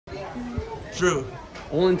Drew,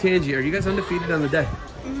 Olentangy, are you guys undefeated on the day?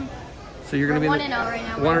 So you're going to be 1-0 right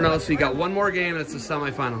now. 1-0, so you got one more game and it's the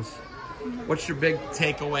semifinals. What's your big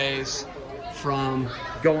takeaways from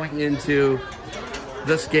going into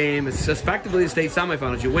this game? It's effectively the state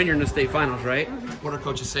semifinals. You win, you're in the state finals, right? What are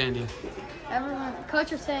coaches saying to you?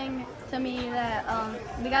 Coach is saying to me that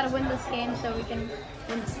we got to win this game so we can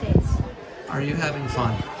win the states. Are you having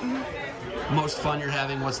fun? Most fun you're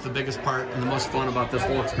having? What's the biggest part and the most fun about this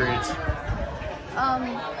whole experience?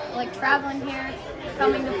 Like traveling here,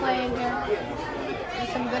 coming to play in here, and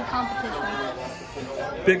some good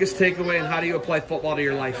competition. Biggest takeaway, and how do you apply football to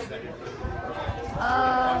your life?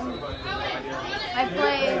 I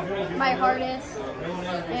play my hardest,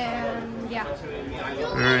 and yeah.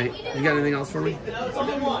 All right. You got anything else for me?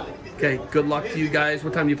 Okay. Good luck to you guys.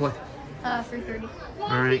 What time do you play? 3:30.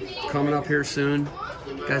 All right. Coming up here soon.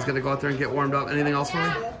 You guys got to go out there and get warmed up. Anything else for me?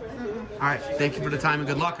 All right. Thank you for the time and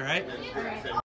good luck. All right. All right.